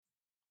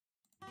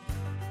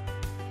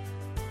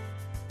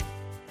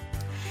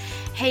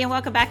Hey, and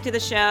welcome back to the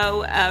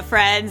show,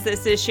 friends.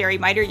 This is Sherry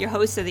Miter, your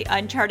host of the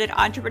Uncharted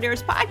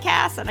Entrepreneurs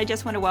Podcast, and I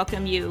just want to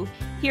welcome you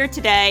here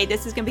today.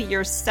 This is going to be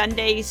your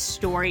Sunday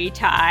story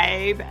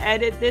time,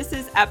 and this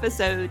is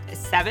episode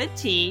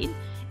 17.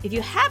 If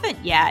you haven't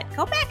yet,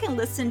 go back and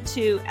listen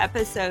to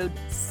episode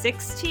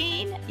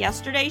 16,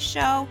 yesterday's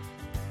show.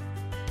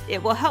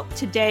 It will help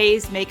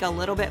today's make a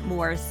little bit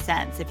more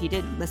sense if you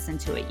didn't listen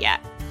to it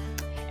yet.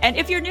 And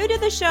if you're new to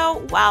the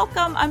show,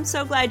 welcome. I'm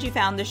so glad you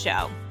found the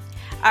show.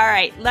 All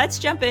right, let's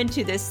jump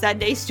into this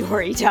Sunday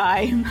story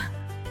time.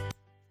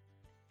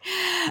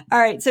 All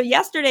right, so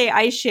yesterday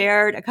I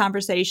shared a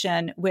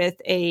conversation with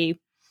a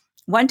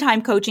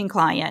one-time coaching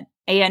client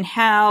and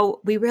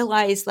how we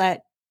realized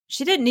that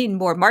she didn't need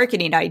more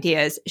marketing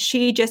ideas.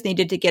 She just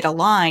needed to get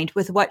aligned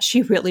with what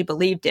she really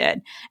believed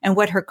in and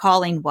what her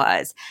calling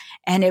was.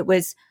 And it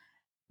was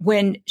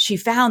when she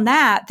found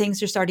that,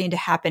 things are starting to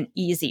happen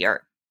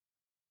easier.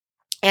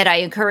 And I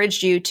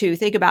encouraged you to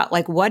think about,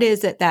 like, what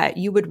is it that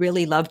you would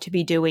really love to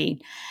be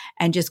doing,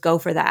 and just go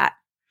for that.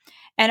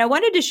 And I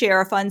wanted to share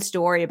a fun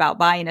story about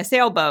buying a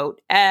sailboat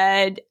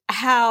and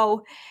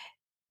how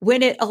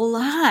when it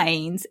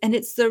aligns and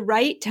it's the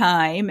right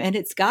time and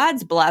it's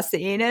God's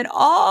blessing and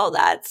all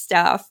that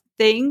stuff,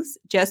 things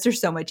just are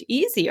so much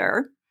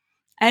easier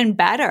and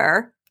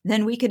better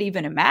than we could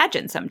even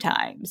imagine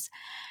sometimes.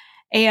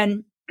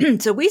 And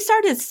so we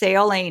started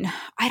sailing.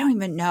 I don't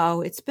even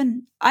know.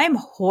 I'm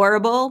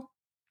horrible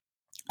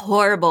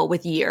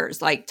with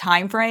years, like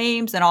time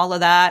frames and all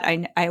of that.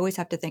 I always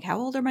have to think, how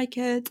old are my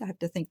kids? I have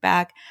to think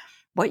back,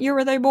 what year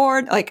were they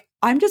born? Like,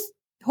 I'm just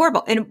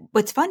horrible. And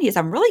what's funny is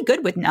I'm really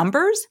good with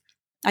numbers.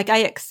 Like,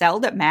 I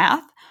excelled at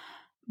math,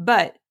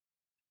 but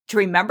to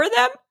remember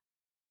them,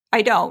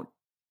 I don't.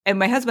 And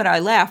my husband and I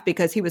laugh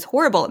because he was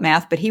horrible at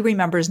math, but he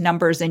remembers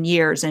numbers and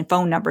years and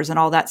phone numbers and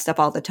all that stuff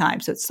all the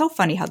time. So it's so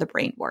funny how the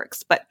brain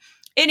works. But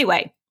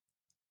anyway,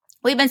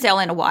 we've been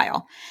sailing a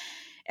while.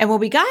 And when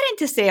we got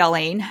into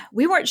sailing,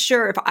 we weren't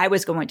sure if I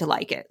was going to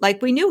like it.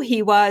 Like, we knew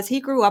he was.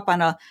 He grew up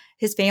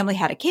his family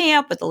had a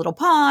camp with a little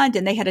pond,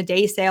 and they had a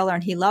day sailor,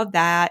 and he loved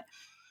that.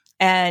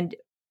 And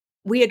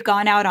we had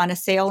gone out on a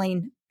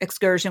sailing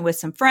excursion with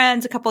some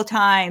friends a couple of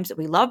times.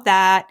 We loved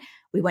that.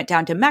 We went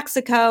down to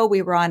Mexico.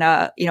 We were on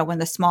one of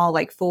the small,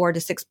 like 4 to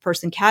 6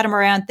 person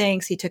catamaran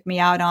things he took me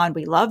out on.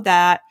 We loved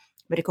that.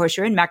 But of course,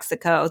 you're in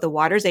Mexico. The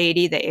water's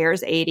 80, the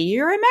air's 80.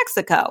 You're in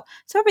Mexico.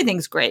 So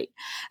everything's great.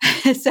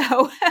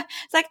 So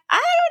it's like,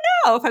 I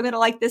don't know if I'm going to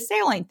like this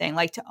sailing thing,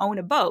 like to own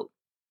a boat.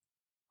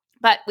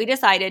 But we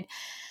decided,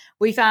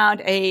 we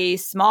found a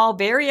small,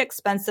 very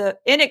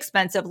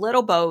inexpensive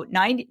little boat,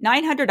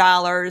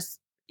 $900.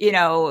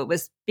 It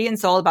was being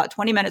sold about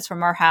 20 minutes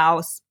from our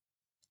house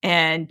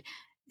and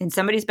in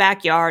somebody's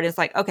backyard. It's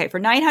like, okay, for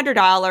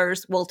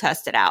 $900, we'll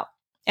test it out.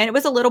 And it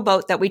was a little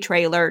boat that we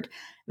trailered. It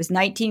was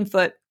 19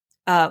 foot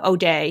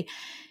day.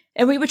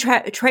 And we would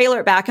trailer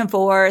it back and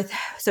forth.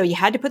 So you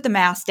had to put the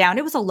mast down.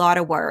 It was a lot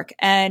of work.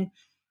 And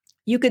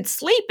you could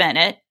sleep in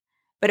it,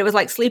 but it was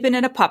like sleeping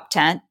in a pup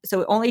tent.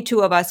 So only 2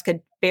 of us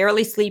could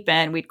barely sleep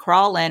in. We'd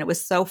crawl in. It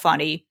was so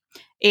funny.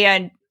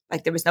 And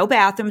like, there was no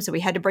bathroom. So we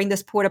had to bring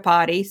this porta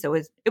potty. So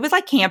it was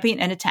like camping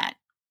in a tent.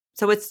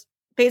 So it's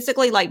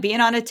basically like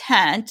being on a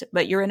tent,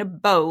 but you're in a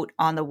boat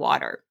on the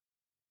water.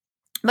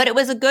 But it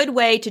was a good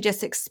way to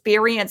just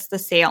experience the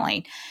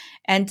sailing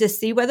and to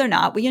see whether or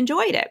not we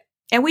enjoyed it.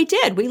 And we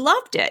did. We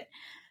loved it.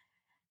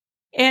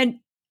 And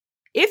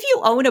if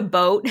you own a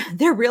boat,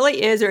 there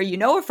really is, or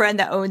a friend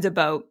that owns a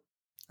boat,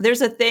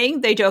 there's a thing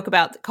they joke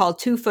about called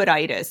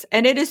 2-footitis.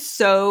 And it is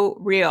so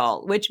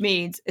real, which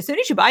means as soon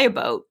as you buy a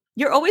boat,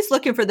 you're always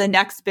looking for the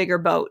next bigger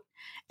boat.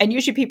 And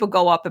usually people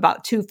go up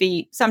about 2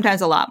 feet,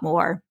 sometimes a lot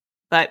more,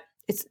 but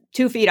it's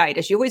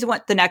 2-feetitis. You always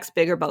want the next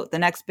bigger boat, the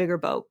next bigger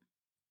boat.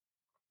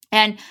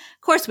 And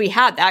of course we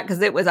had that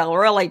because it was a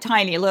really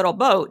tiny little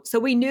boat. So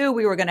we knew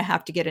we were going to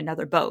have to get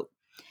another boat.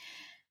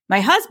 My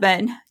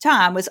husband,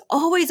 Tom, was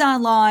always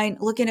online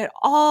looking at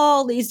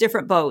all these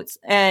different boats.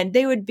 And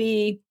they would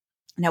be,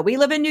 now we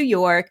live in New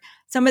York.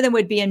 Some of them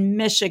would be in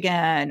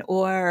Michigan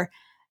or,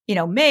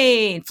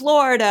 Maine,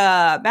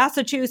 Florida,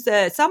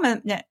 Massachusetts. Some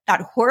of them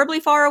not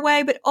horribly far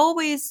away, but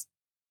always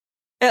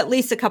at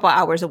least a couple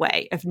hours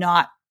away, if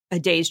not a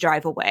day's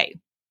drive away.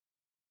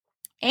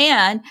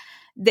 And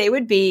they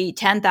would be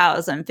 $10,000,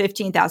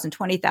 $15,000,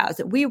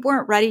 $20,000. We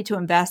weren't ready to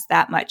invest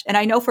that much. And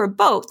I know for a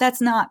boat,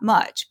 that's not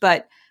much,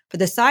 but for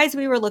the size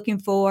we were looking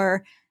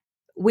for,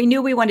 we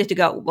knew we wanted to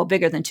go,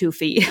 bigger than 2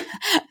 feet.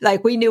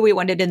 Like, we knew we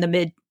wanted in the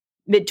mid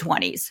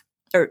 20s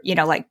or,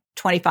 like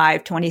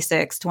 25,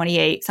 26,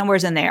 28,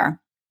 somewhere's in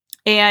there.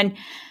 And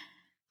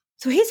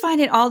so he's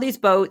finding all these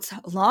boats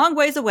a long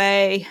ways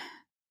away,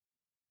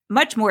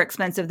 much more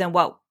expensive than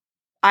what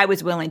I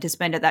was willing to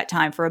spend at that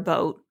time for a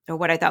boat or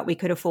what I thought we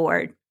could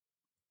afford.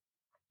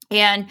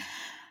 And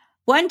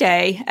one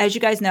day, as you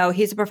guys know,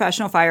 he's a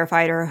professional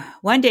firefighter.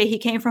 One day he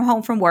came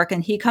home from work,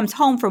 and he comes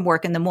home from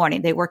work in the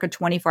morning. They work a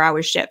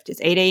 24-hour shift.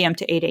 It's 8 a.m.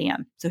 to 8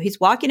 a.m. So he's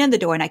walking in the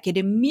door, and I could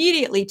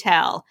immediately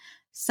tell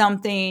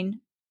something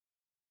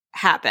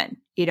happened.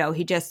 He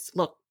just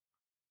looked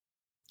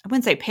I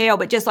wouldn't say pale,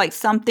 but just like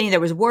something, there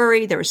was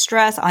worry, there was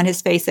stress on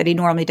his face that he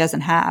normally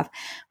doesn't have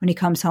when he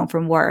comes home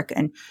from work.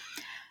 And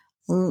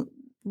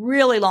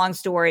really long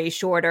story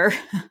shorter,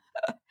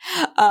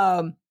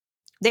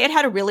 they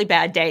had a really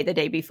bad day the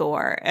day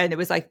before. And it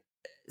was like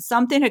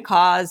something had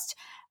caused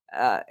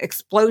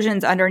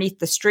explosions underneath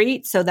the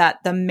street so that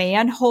the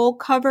manhole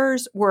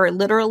covers were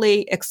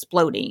literally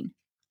exploding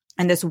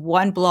in this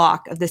one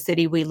block of the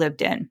city we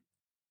lived in.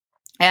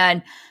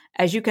 And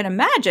as you can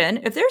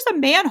imagine, if there's a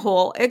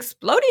manhole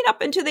exploding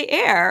up into the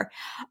air,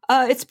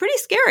 it's pretty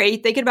scary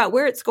thinking about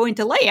where it's going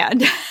to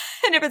land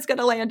and if it's going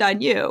to land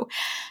on you.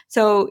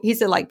 So he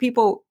said, like,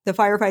 people, the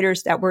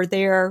firefighters that were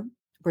there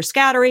were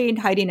scattering,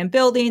 hiding in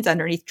buildings,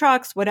 underneath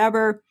trucks,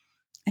 whatever.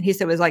 And he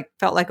said it was like,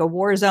 felt like a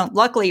war zone.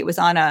 Luckily, it was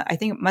on I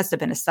think it must have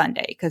been a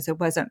Sunday because there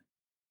wasn't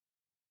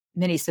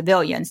many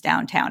civilians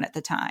downtown at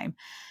the time.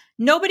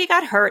 Nobody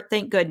got hurt,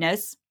 thank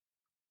goodness.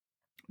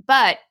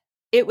 But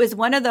it was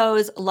one of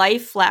those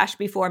life flash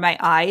before my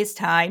eyes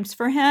times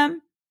for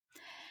him.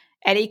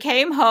 And he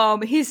came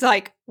home. He's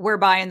like, we're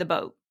buying the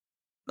boat.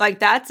 Like,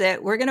 that's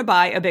it. We're going to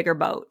buy a bigger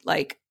boat.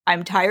 Like,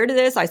 I'm tired of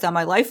this. I saw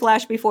my life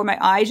flash before my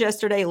eyes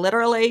yesterday.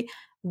 Literally,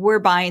 we're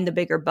buying the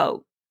bigger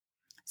boat.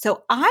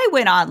 So I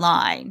went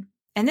online,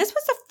 and this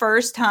was the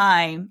first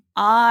time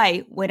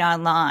I went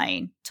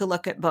online to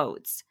look at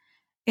boats.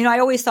 You know, I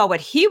always saw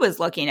what he was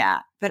looking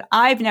at, but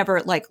I've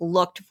never like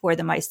looked for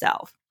them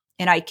myself.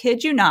 And I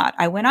kid you not,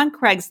 I went on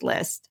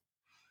Craigslist.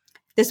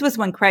 This was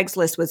when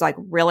Craigslist was like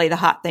really the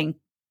hot thing,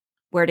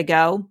 where to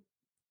go.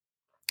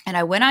 And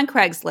I went on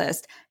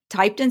Craigslist,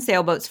 typed in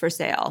sailboats for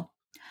sale.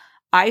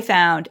 I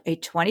found a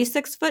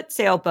 26-foot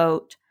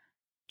sailboat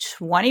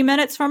 20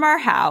 minutes from our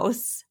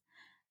house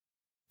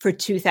for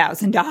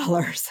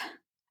 $2,000.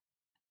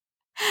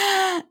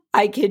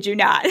 I kid you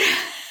not.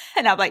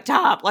 And I'm like,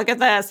 Tom, look at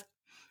this.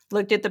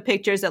 Looked at the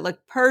pictures that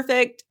looked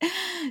perfect.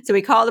 So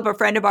we called up a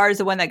friend of ours,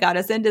 the one that got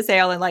us into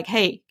sail, and like,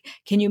 hey,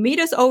 can you meet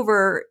us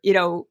over? You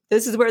know,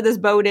 this is where this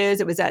boat is.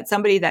 It was at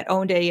somebody that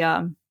owned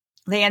a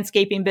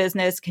landscaping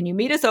business. Can you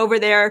meet us over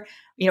there?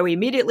 You know, we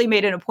immediately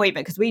made an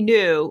appointment because we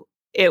knew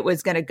it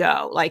was going to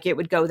go, like it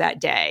would go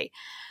that day.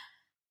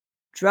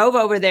 Drove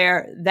over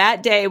there.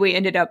 That day we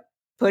ended up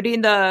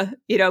putting the,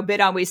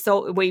 bid on. We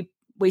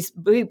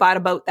bought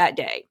a boat that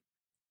day.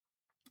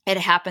 It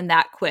happened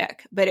that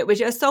quick, but it was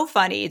just so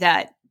funny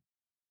that,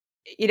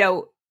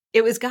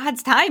 it was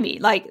God's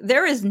timing. Like,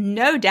 there is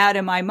no doubt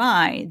in my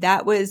mind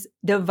that was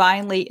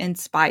divinely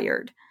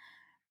inspired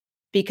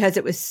because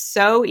it was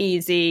so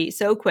easy,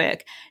 so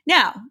quick.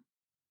 Now,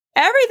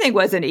 everything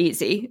wasn't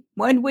easy.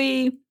 When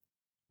we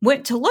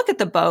went to look at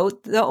the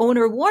boat, the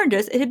owner warned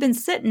us it had been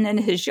sitting in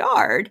his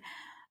yard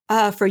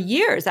for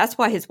years. That's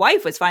why his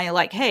wife was finally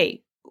like,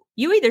 hey,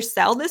 you either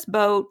sell this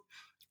boat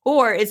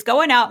or it's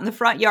going out in the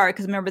front yard.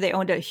 Because remember, they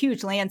owned a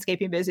huge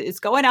landscaping business. It's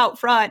going out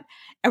front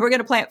and we're going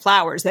to plant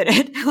flowers in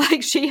it.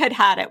 Like, she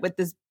had it with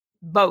this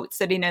boat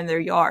sitting in their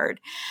yard.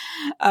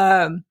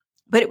 But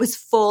it was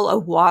full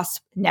of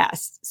wasp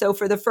nests. So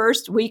for the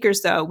first week or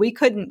so, we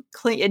couldn't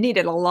clean. It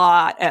needed a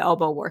lot of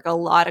elbow work, a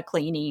lot of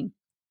cleaning,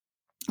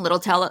 a little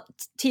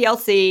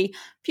TLC, a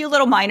few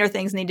little minor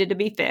things needed to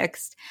be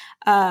fixed.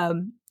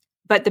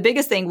 But the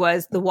biggest thing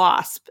was the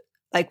wasp.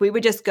 Like, we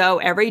would just go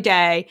every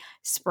day,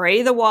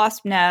 spray the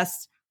wasp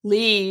nests,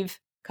 leave,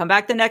 come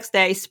back the next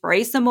day,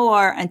 spray some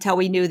more until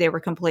we knew they were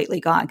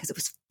completely gone because it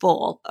was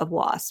full of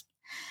wasps.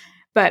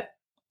 But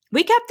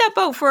we kept that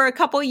boat for a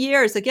couple of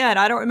years. Again,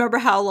 I don't remember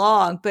how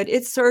long, but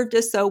it served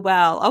us so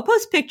well. I'll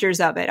post pictures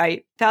of it.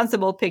 I found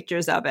some old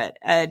pictures of it.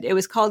 And it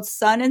was called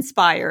Son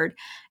Inspired,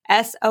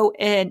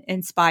 SON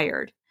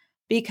Inspired,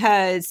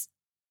 because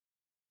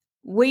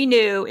we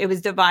knew it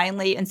was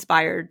divinely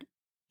inspired,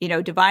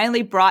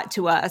 divinely brought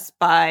to us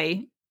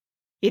by,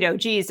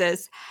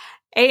 Jesus.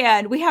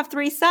 And we have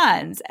 3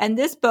 sons. And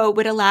this boat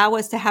would allow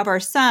us to have our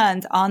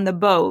sons on the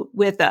boat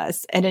with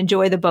us and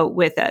enjoy the boat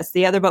with us.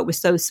 The other boat was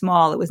so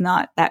small, it was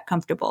not that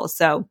comfortable.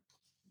 So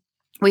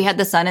we had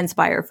the Son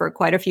Inspire for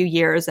quite a few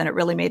years, and it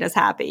really made us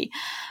happy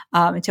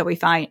until we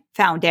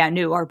found Dan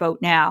New, our boat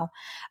now.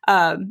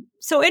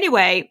 So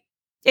anyway,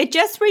 it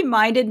just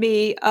reminded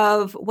me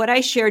of what I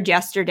shared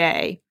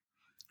yesterday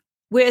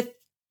with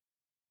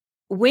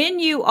when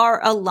you are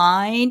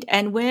aligned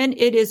and when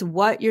it is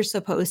what you're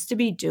supposed to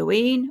be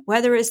doing,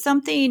 whether it's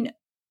something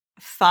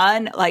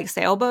fun like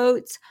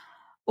sailboats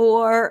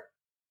or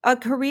a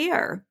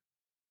career,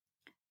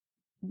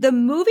 the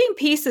moving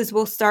pieces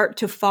will start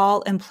to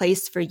fall in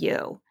place for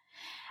you.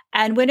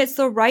 And when it's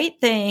the right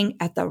thing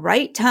at the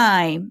right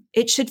time,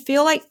 it should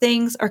feel like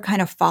things are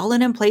kind of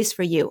falling in place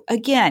for you.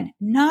 Again,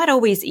 not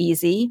always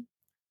easy.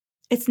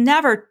 It's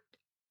never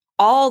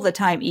all the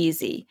time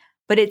easy,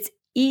 but it's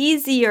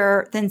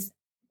easier than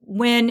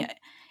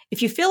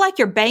if you feel like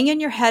you're banging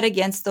your head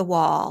against the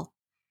wall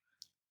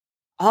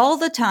all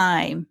the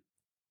time,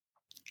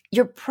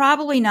 you're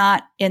probably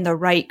not in the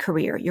right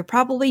career. You're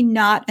probably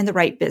not in the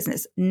right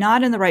business,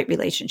 not in the right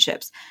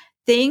relationships.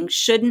 Things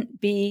shouldn't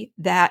be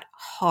that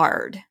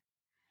hard.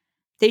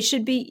 They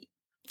should be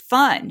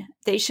fun.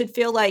 They should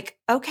feel like,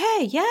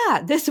 okay,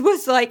 yeah, this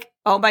was like,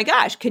 oh my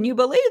gosh, can you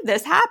believe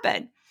this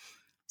happened?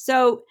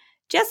 So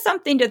just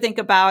something to think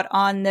about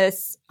on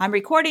this. I'm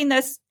recording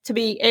this to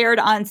be aired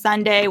on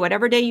Sunday,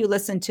 whatever day you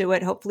listen to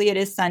it. Hopefully it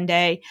is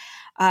Sunday.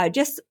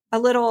 Just a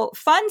little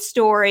fun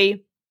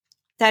story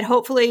that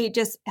hopefully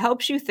just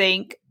helps you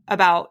think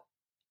about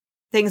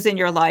things in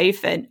your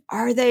life and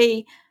are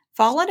they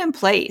falling in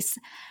place?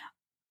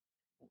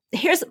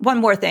 Here's one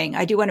more thing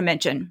I do want to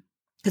mention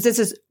because this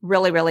is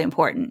really, really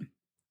important.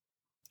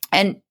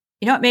 And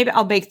you know what? Maybe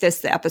I'll make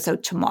this the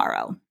episode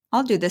tomorrow.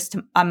 I'll do this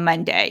on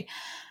Monday.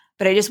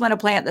 But I just want to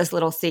plant this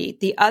little seed.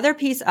 The other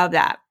piece of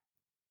that,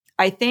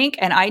 I think,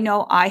 and I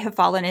know I have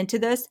fallen into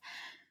this,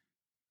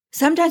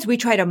 sometimes we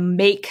try to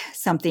make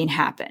something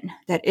happen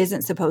that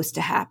isn't supposed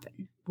to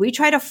happen. We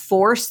try to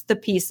force the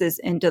pieces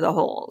into the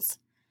holes.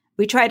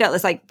 We try to,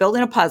 it's like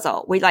building a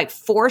puzzle. We like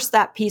force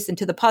that piece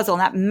into the puzzle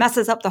and that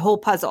messes up the whole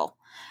puzzle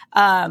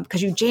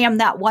because you jam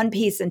that one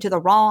piece into the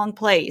wrong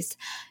place.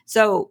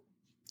 So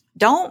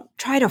don't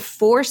try to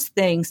force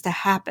things to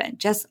happen.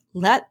 Just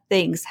let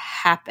things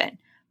happen.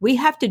 We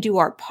have to do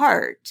our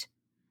part.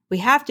 We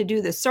have to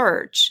do the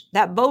search.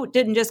 That boat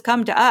didn't just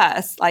come to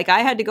us. Like I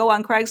had to go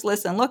on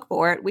Craigslist and look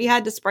for it. We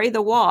had to spray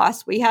the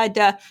wasp. We had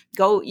to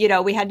go,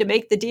 we had to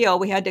make the deal.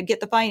 We had to get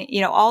the fine,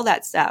 all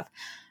that stuff.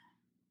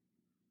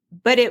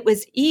 But it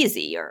was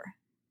easier.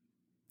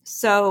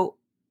 So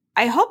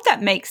I hope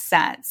that makes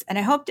sense. And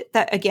I hope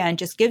that, again,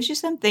 just gives you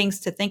some things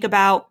to think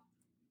about.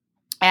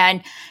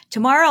 And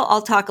tomorrow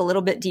I'll talk a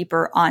little bit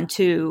deeper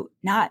onto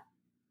not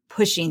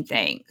pushing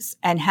things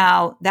and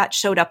how that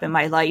showed up in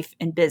my life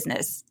and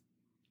business.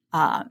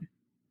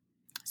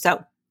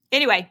 So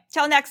anyway,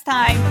 till next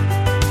time,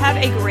 have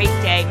a great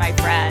day, my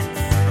friends.